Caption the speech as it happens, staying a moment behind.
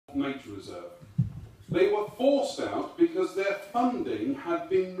nature reserve. They were forced out because their funding had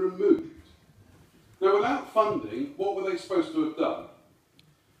been removed. Now, without funding, what were they supposed to have done?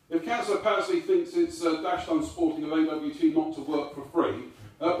 If Councillor Pasley thinks it's dashed unsporting of AWT not to work for free,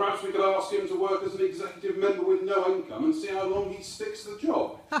 perhaps we could ask him to work as an executive member with no income and see how long he sticks to the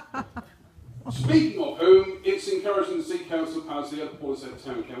job. Speaking of whom, it's encouraging to see Councillor Pasley at the Portishead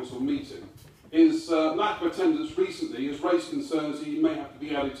Town Council meeting. His lack of attendance recently has raised concerns he may have to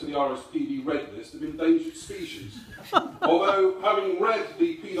be added to the RSPB red list of endangered species. Although, having read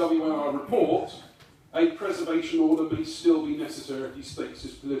the PWR report, a preservation order may still be necessary if he stakes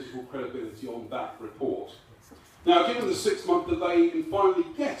his political credibility on that report. Now, given the 6-month delay in finally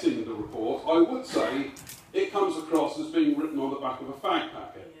getting the report, I would say it comes across as being written on the back of a fag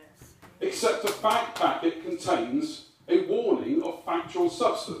packet. Yes. Except a fag packet contains a warning of factual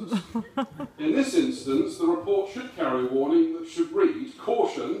substance. In this instance, the report should carry a warning that should read,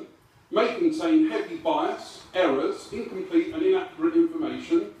 "Caution, may contain heavy bias, errors, incomplete and inaccurate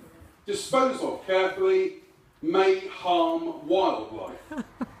information, disposed of carefully, may harm wildlife."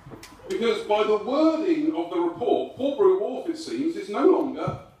 Because by the wording of the report, Portbury Wharf, it seems, is no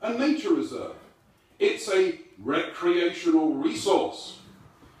longer a nature reserve. It's a recreational resource.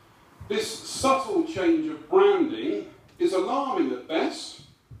 This subtle change of branding is alarming at best,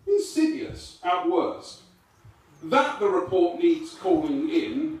 insidious at worst. That the report needs calling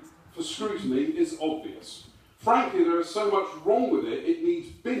in for scrutiny is obvious. Frankly, there is so much wrong with it, it needs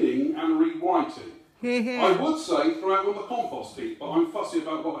binning and rewriting. I would say throw it on the compost heap, but I'm fussy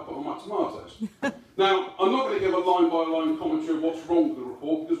about what I put on my tomatoes. Now, I'm not going to give a line-by-line commentary of what's wrong with the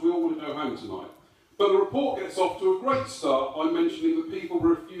report, because we all want to go home tonight. But the report gets off to a great start by mentioning that people were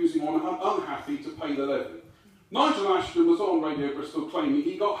refusing or unhappy to pay the levy. Nigel Ashton was on Radio Bristol claiming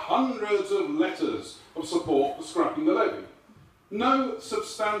he got hundreds of letters of support for scrapping the levy. No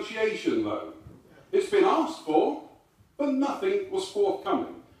substantiation, though. It's been asked for, but nothing was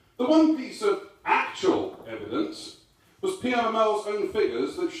forthcoming. The one piece of actual evidence was PML's own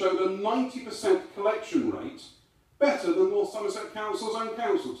figures that showed a 90% collection rate, better than North Somerset Council's own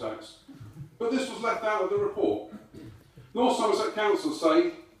council tax. But this was left out of the report. North Somerset Council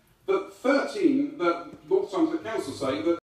say that